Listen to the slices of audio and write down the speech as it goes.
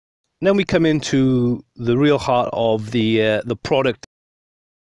Then we come into the real heart of the product.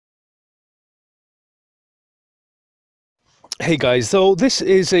 Hey guys, so this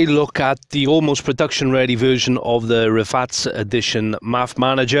is a look at the almost production ready version of the Rivazza edition MAF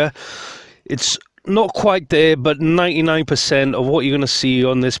Manager. It's not quite there, but 99% of what you're going to see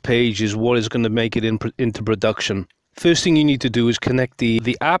on this page is what is going to make it into production. First thing you need to do is connect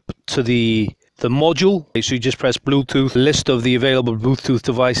the app to the module. So you just press Bluetooth, list of the available Bluetooth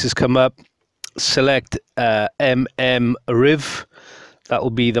devices come up, select MAF Riv, that will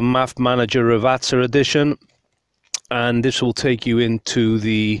be the MAF Manager Rivazza edition, and this will take you into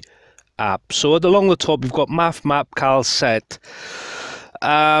the app. So along the top you've got MAF Map Cal Set.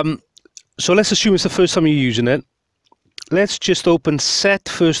 So let's assume it's the first time you're using it. Let's just open Set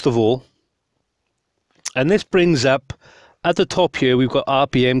first of all, and this brings up at the top here we've got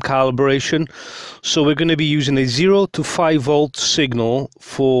RPM calibration. So we're going to be using a 0 to 5 volt signal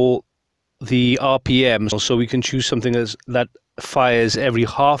for the RPM. So we can choose something that fires every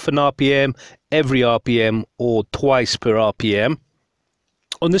half an RPM, every RPM, or twice per RPM.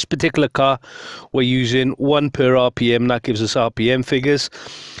 On this particular car we're using 1 per RPM, that gives us RPM figures.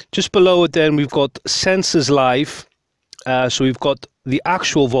 Just below it then we've got sensors live. So we've got the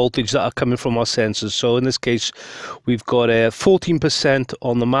actual voltage that are coming from our sensors. So in this case we've got a 14%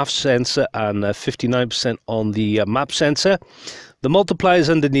 on the MAF sensor and 59% on the MAP sensor. The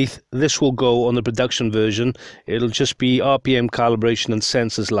multipliers underneath, this will go on the production version. It'll just be RPM calibration and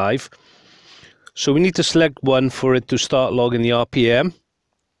sensors live. So we need to select one for it to start logging the RPM.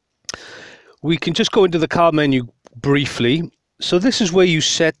 We can just go into the car menu briefly. So this is where you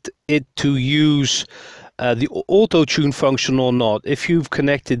set it to use the Autotune function or not. If you've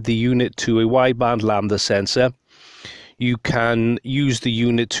connected the unit to a wideband lambda sensor, you can use the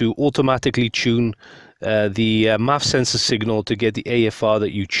unit to automatically tune the MAF sensor signal to get the AFR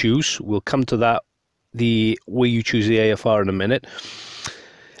that you choose. We'll come to that, the way you choose the AFR, in a minute.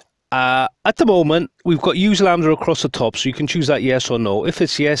 At the moment, we've got use lambda across the top, so you can choose that yes or no. If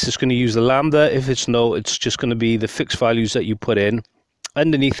it's yes, it's going to use the lambda. If it's no, it's just going to be the fixed values that you put in.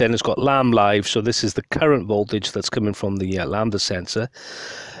 Underneath then it's got lamb live, so this is the current voltage that's coming from the lambda sensor.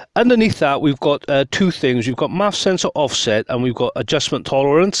 Underneath that we've got two things. We've got MAF sensor offset and we've got adjustment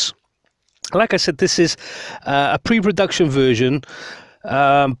tolerance. Like I said, this is a pre-production version,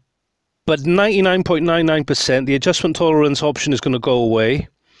 but 99.99% the adjustment tolerance option is going to go away,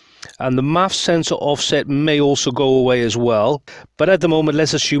 and the MAF sensor offset may also go away as well, but at the moment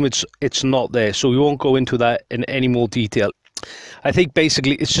let's assume it's not there, so we won't go into that in any more detail. I think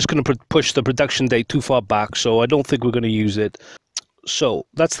basically it's just going to push the production date too far back, so I don't think we're going to use it. So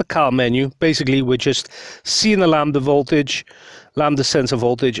that's the car menu. Basically we're just seeing the lambda sensor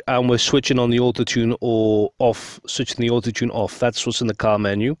voltage, and we're switching on the Autotune or off, switching the Autotune off. That's what's in the car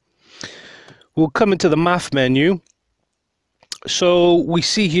menu. We'll come into the MAF menu. So we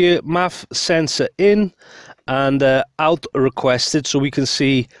see here MAF sensor in and out requested, so we can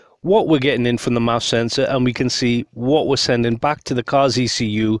see what we're getting in from the MAF sensor, and we can see what we're sending back to the car's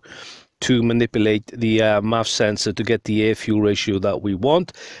ECU to manipulate the MAF sensor to get the air-fuel ratio that we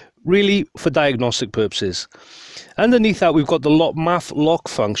want, really for diagnostic purposes. Underneath that we've got the MAF Lock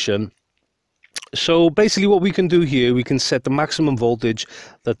Function. So basically what we can do here, we can set the maximum voltage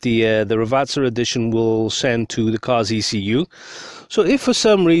that the Rivazza edition will send to the car's ECU. So if for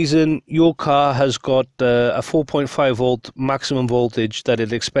some reason your car has got a 4.5 volt maximum voltage that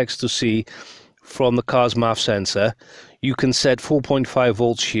it expects to see from the car's MAF sensor, you can set 4.5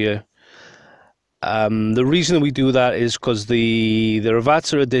 volts here. The reason we do that is because the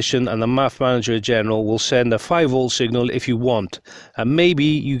Rivazza edition and the MAF Manager General will send a 5 volt signal if you want, and maybe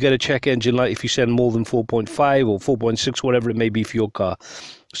you get a check engine light if you send more than 4.5 or 4.6, whatever it may be for your car.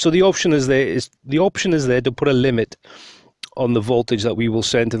 So the option is there to put a limit on the voltage that we will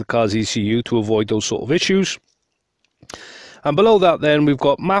send to the car's ECU to avoid those sort of issues. And below that then we've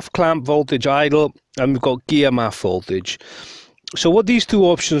got MAF clamp voltage idle, and we've got gear MAF voltage. So what these two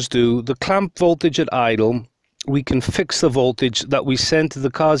options do, the clamp voltage at idle, we can fix the voltage that we send to the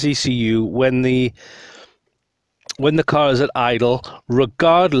car's ECU when the car is at idle,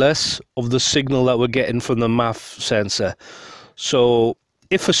 regardless of the signal that we're getting from the MAF sensor. So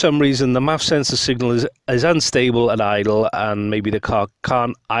if for some reason the MAF sensor signal is unstable at idle and maybe the car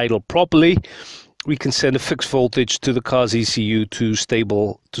can't idle properly, we can send a fixed voltage to the car's ECU to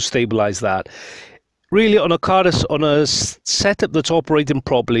stabilize that. Really, on a setup that's operating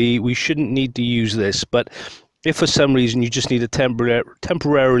properly, we shouldn't need to use this. But if for some reason you just need to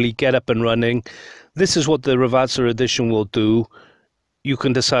temporarily get up and running, this is what the Rivazza edition will do. You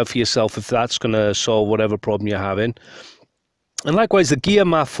can decide for yourself if that's going to solve whatever problem you're having. And likewise, the gear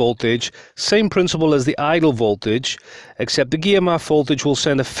MAF voltage, same principle as the idle voltage, except the gear MAF voltage will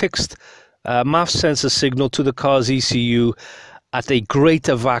send a fixed MAF sensor signal to the car's ECU at a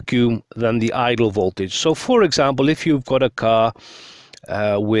greater vacuum than the idle voltage. So for example, if you've got a car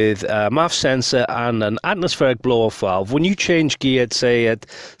with a MAF sensor and an atmospheric blow-off valve, when you change gear, say at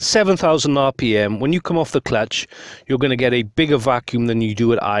 7,000 RPM, when you come off the clutch, you're going to get a bigger vacuum than you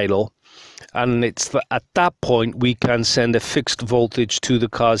do at idle. And it's at that point we can send a fixed voltage to the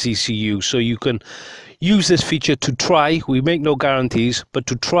car's ECU. So you can use this feature to try, we make no guarantees, but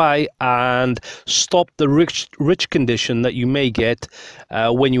to try and stop the rich condition that you may get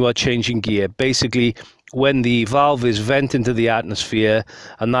when you are changing gear. Basically, when the valve is vented into the atmosphere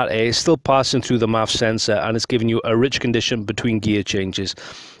and that air is still passing through the MAF sensor and it's giving you a rich condition between gear changes.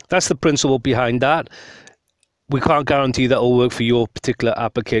 That's the principle behind that. We can't guarantee that will work for your particular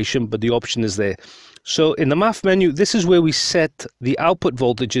application, but the option is there. So in the MAF menu, this is where we set the output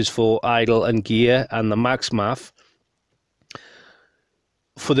voltages for idle and gear and the max MAF.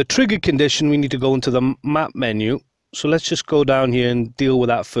 For the trigger condition, we need to go into the MAF menu. So let's just go down here and deal with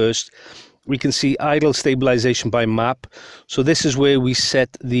that first. We can see idle stabilization by MAP. So this is where we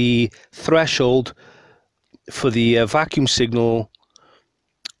set the threshold for the vacuum signal,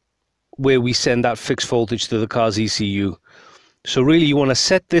 where we send that fixed voltage to the car's ECU. So really you want to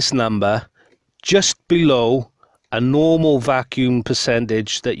set this number just below a normal vacuum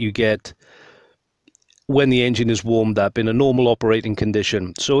percentage that you get when the engine is warmed up in a normal operating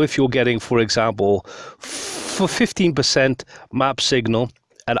condition. So if you're getting, for example, for 15% MAP signal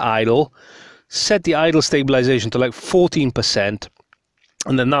at idle, set the idle stabilization to like 14%,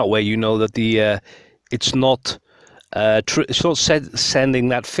 and then that way you know that the it's not sending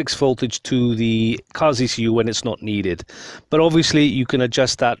that fixed voltage to the car's ECU when it's not needed. But obviously you can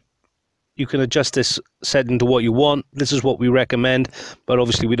adjust that. You can adjust this setting to what you want. This is what we recommend, but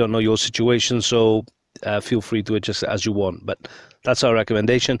obviously we don't know your situation, so feel free to adjust it as you want. But that's our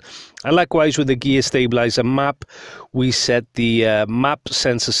recommendation. And likewise with the gear stabilizer MAP, we set the MAP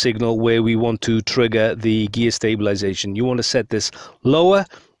sensor signal where we want to trigger the gear stabilization. You want to set this lower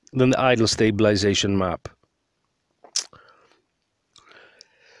than the idle stabilization MAP.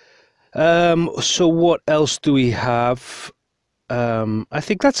 So what else do we have? I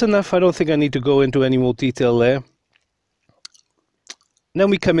think that's enough. I don't think I need to go into any more detail there. Then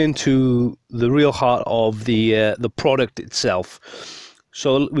we come into the real heart of the product itself.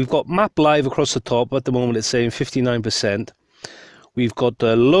 So we've got MAP live across the top. At the moment it's saying 59%. We've got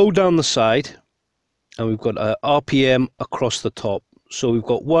the low down the side, and we've got RPM across the top. So we've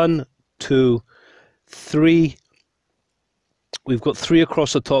got 1, 2, 3. We've got 3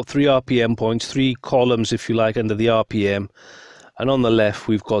 across the top, 3 RPM points, 3 columns, if you like, under the RPM. And on the left,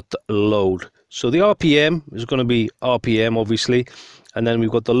 we've got load. So the RPM is going to be RPM, obviously. And then we've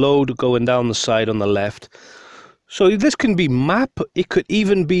got the load going down the side on the left. So this can be MAP. It could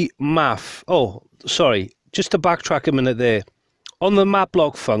even be MAF. Oh, sorry. Just to backtrack a minute there. On the MAF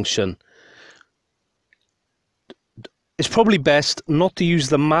Lock function, it's probably best not to use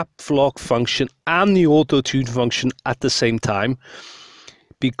the MAF Lock function and the Autotune function at the same time,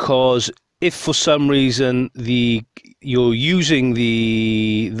 because if for some reason you're using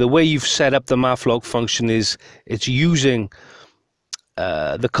the way you've set up the MAF Lock function is it's using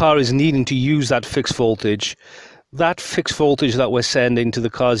the car is needing to use that fixed voltage that we're sending to the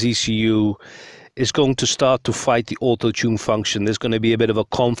car's ECU is going to start to fight the Autotune function. There's going to be a bit of a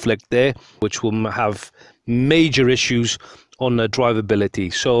conflict there, which will have major issues on the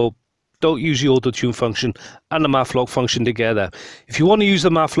drivability. So don't use the Autotune function and the MAF Lock function together. If you want to use the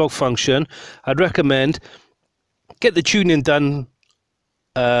MAF Lock function, I'd recommend get the tuning done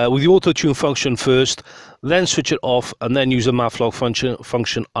with the Autotune function first, then switch it off, and then use the MAF Lock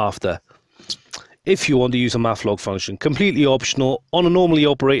function after. If you want to use a MAF Lock function, completely optional. On a normally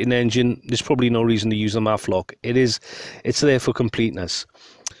operating engine, there's probably no reason to use a MAF Lock. It's there for completeness.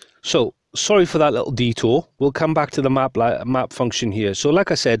 So sorry for that little detour. We'll come back to the MAP function here. So like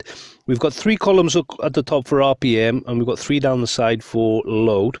I said, we've got 3 columns at the top for RPM, and we've got 3 down the side for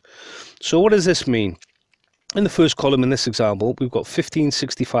load. So what does this mean? In the first column in this example, we've got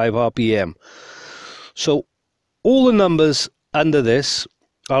 1565 RPM. So all the numbers under this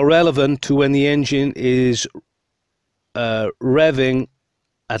are relevant to when the engine is revving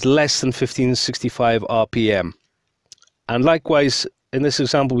at less than 1565 RPM. And likewise, in this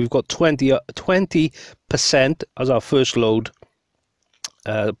example, we've got 20% as our first load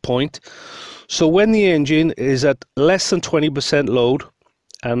point. So when the engine is at less than 20% load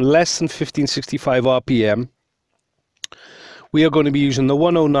and less than 1565 RPM, we are going to be using the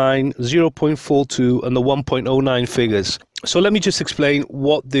 109, 0.42 and the 1.09 figures. So let me just explain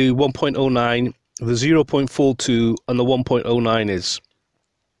what the 1.09, the 0.42 and the 1.09 is.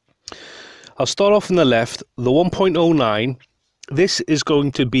 I'll start off on the left. The 1.09, this is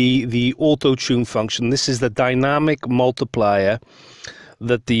going to be the Autotune function. This is the dynamic multiplier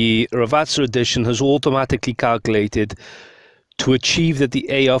that the Rivazza edition has automatically calculated to achieve the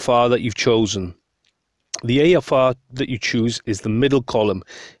AFR that you've chosen. The AFR that you choose is the middle column.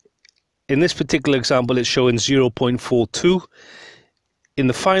 In this particular example, it's showing 0.42. In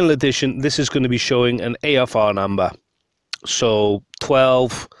the final edition, this is going to be showing an AFR number. So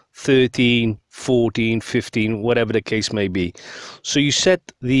 12, 13, 14, 15, whatever the case may be. So you set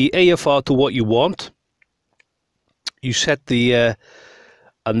the AFR to what you want. You set the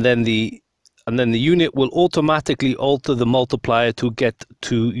and then the unit will automatically alter the multiplier to get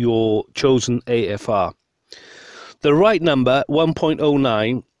to your chosen AFR. The right number,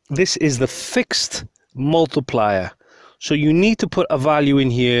 1.09, this is the fixed multiplier. So you need to put a value in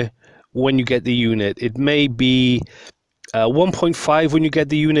here when you get the unit. It may be 1.5 when you get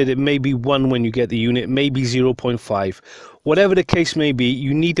the unit, it may be 1 when you get the unit, it may be 0.5. Whatever the case may be,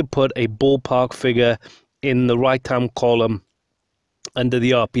 you need to put a ballpark figure in the right-hand column under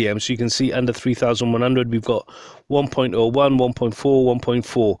the RPM. So you can see under 3100 we've got 1.01, 1.4,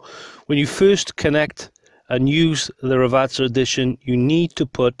 1.4. When you first connect and use the Rivazza edition, you need to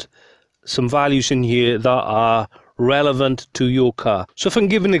put some values in here that are relevant to your car. So if I can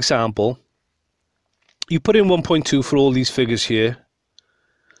give an example, you put in 1.2 for all these figures here,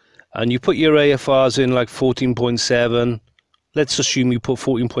 and you put your AFRs in like 14.7. Let's assume you put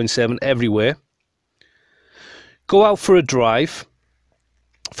 14.7 everywhere. Go out for a drive.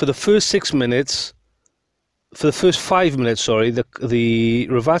 For the first 6 minutes, for the first 5 minutes, sorry, the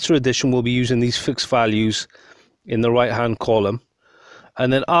Rivazza edition will be using these fixed values in the right-hand column.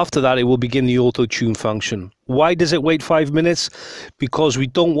 And then after that, it will begin the Autotune function. Why does it wait 5 minutes? Because we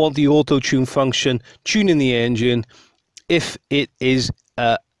don't want the Autotune function tuning the engine if it is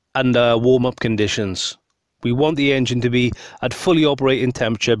under warm-up conditions. We want the engine to be at fully operating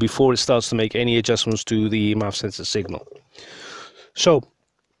temperature before it starts to make any adjustments to the MAF sensor signal. So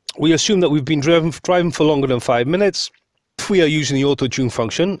we assume that we've been driving for longer than 5 minutes. If we are using the Autotune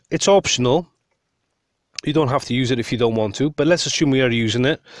function, it's optional. You don't have to use it if you don't want to, but let's assume we are using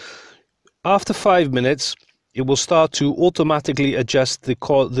it. After 5 minutes, it will start to automatically adjust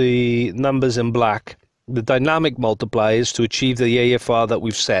the numbers in black, the dynamic multipliers, to achieve the AFR that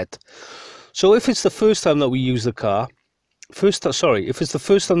we've set. So if it's the first time that we use the car, if it's the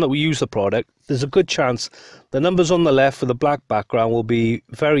first time that we use the product, there's a good chance the numbers on the left with the black background will be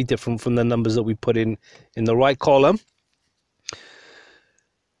very different from the numbers that we put in the right column.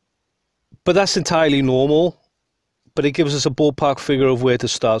 But that's entirely normal, but it gives us a ballpark figure of where to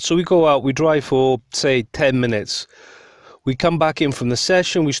start. So we go out, we drive for, say, 10 minutes. We come back in from the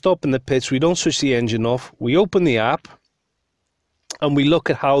session, we stop in the pits, we don't switch the engine off, we open the app, and we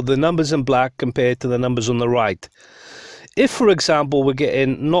look at how the numbers in black compare to the numbers on the right. If, for example, we're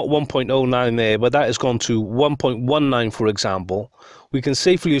getting not 1.09 there, but that has gone to 1.19, for example, we can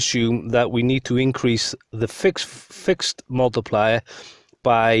safely assume that we need to increase the fixed multiplier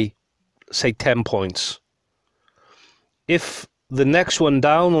by, say, 10 points. If the next one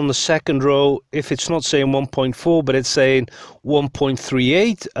down on the second row, if it's not saying 1.4, but it's saying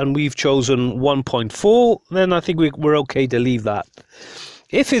 1.38, and we've chosen 1.4, then I think we're okay to leave that.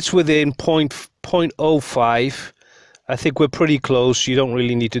 If it's within 0.05, I think we're pretty close. You don't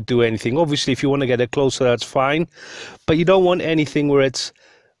really need to do anything. Obviously, if you want to get it closer, that's fine. But you don't want anything where it's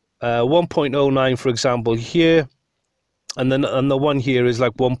 1.09, for example, here. And then the one here is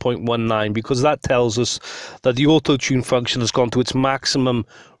like 1.19, because that tells us that the Autotune function has gone to its maximum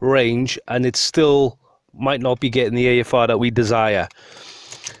range and it still might not be getting the AFR that we desire.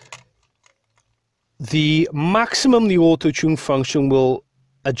 The maximum the Autotune function will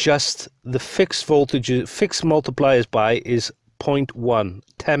adjust the fixed multipliers by is 0.1,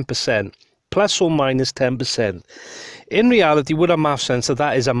 10%, plus or minus 10%. In reality, with a MAF sensor,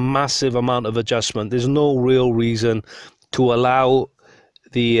 that is a massive amount of adjustment. There's no real reason to allow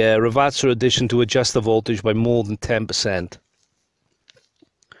the Rivazza edition to adjust the voltage by more than 10%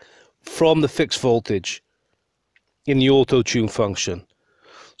 from the fixed voltage in the Autotune function.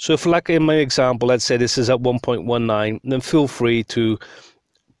 So if, like in my example, let's say this is at 1.19, then feel free to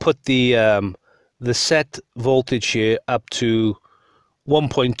put the set voltage here up to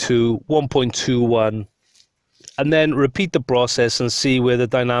 1.2, 1.21, and then repeat the process and see where the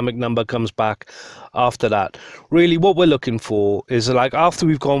dynamic number comes back after that. Really, what we're looking for is, like, after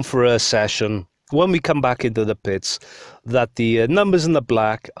we've gone for a session, when we come back into the pits, that the numbers in the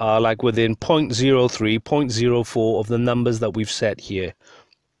black are like within 0.03, 0.04 of the numbers that we've set here.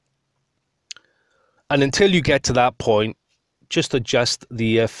 And until you get to that point, just adjust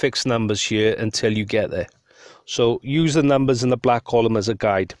the fixed numbers here until you get there. So use the numbers in the black column as a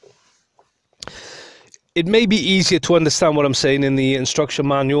guide. It may be easier to understand what I'm saying in the instruction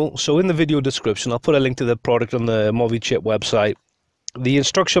manual. So in the video description, I'll put a link to the product on the MoviChip website. The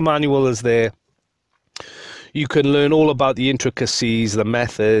instruction manual is there. You can learn all about the intricacies, the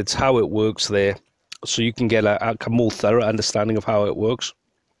methods, how it works there. So you can get a more thorough understanding of how it works.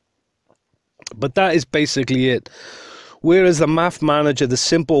 But that is basically it. Whereas the MAF Manager, the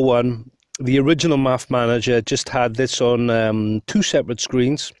simple one, the original MAF Manager just had this on 2 separate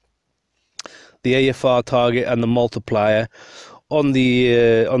screens. The AFR target and the multiplier. On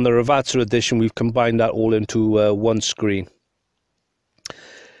the Rivazza edition, we've combined that all into one screen.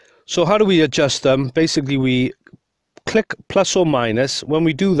 So how do we adjust them? Basically, we click plus or minus. When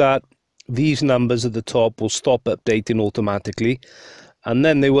we do that, these numbers at the top will stop updating automatically, and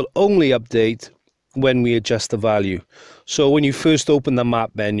then they will only update when we adjust the value. So when you first open the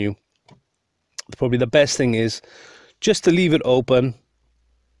map menu, probably the best thing is just to leave it open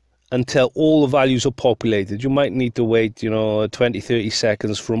until all the values are populated. You might need to wait, 20-30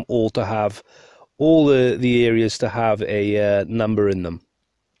 seconds for them all to have, all the areas to have a number in them.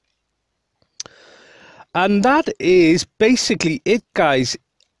 And that is basically it, guys.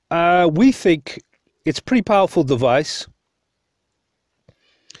 We think it's a pretty powerful device.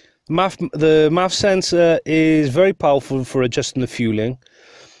 The MAF sensor is very powerful for adjusting the fueling,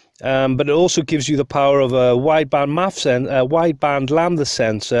 but it also gives you the power of a wideband lambda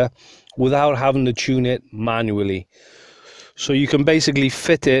sensor without having to tune it manually. So you can basically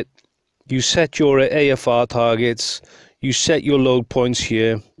fit it. You set your AFR targets. You set your load points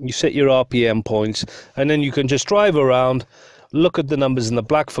here, you set your RPM points, and then you can just drive around, look at the numbers in the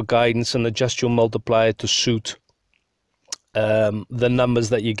black for guidance, and adjust your multiplier to suit the numbers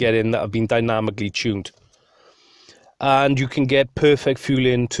that you get in that have been dynamically tuned. And you can get perfect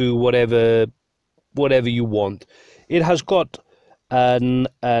fueling to whatever you want. It has got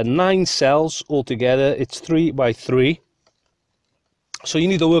 9 cells altogether. It's 3 by 3. So you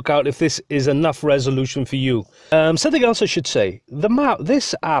need to work out if this is enough resolution for you. Something else I should say,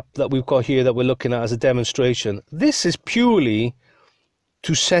 this app that we've got here that we're looking at as a demonstration, this is purely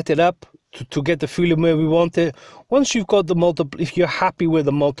to set it up, to get the fueling where we want it. Once you've got if you're happy where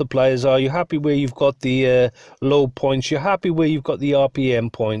the multipliers are, you're happy where you've got the load points, you're happy where you've got the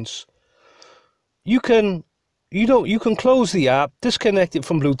RPM points, you can close the app, disconnect it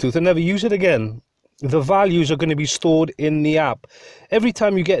from Bluetooth and never use it again. The values are going to be stored in the app. Every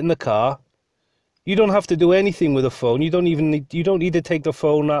time you get in the car, you don't have to do anything with the phone. You don't need to take the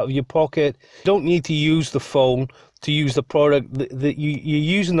phone out of your pocket. You don't need to use the phone to use the product. You're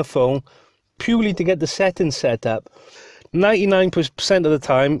using the phone purely to get the settings set up. 99% of the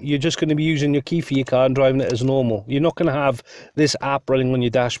time, you're just going to be using your key for your car and driving it as normal. You're not going to have this app running on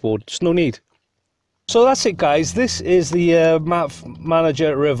your dashboard. There's no need. So that's it, guys. This is the MAF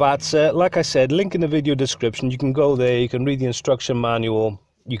Manager Rivazza. Like I said, link in the video description. You can go there, you can read the instruction manual,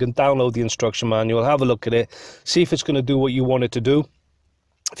 you can download the instruction manual, have a look at it, see if it's going to do what you want it to do.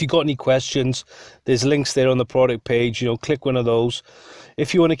 If you've got any questions, there's links there on the product page. Click one of those.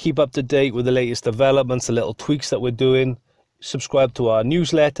 If you want to keep up to date with the latest developments, the little tweaks that we're doing, subscribe to our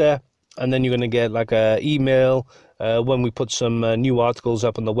newsletter, and then you're going to get like an email when we put some new articles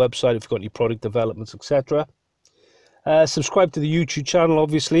up on the website, if you've got any product developments, etc. Subscribe to the YouTube channel,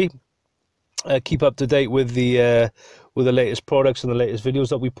 obviously. Keep up to date with the latest products and the latest videos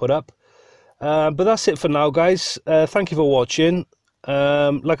that we put up. But that's it for now, guys. Thank you for watching.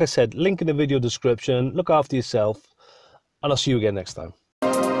 Like I said, link in the video description. Look after yourself, and I'll see you again next time.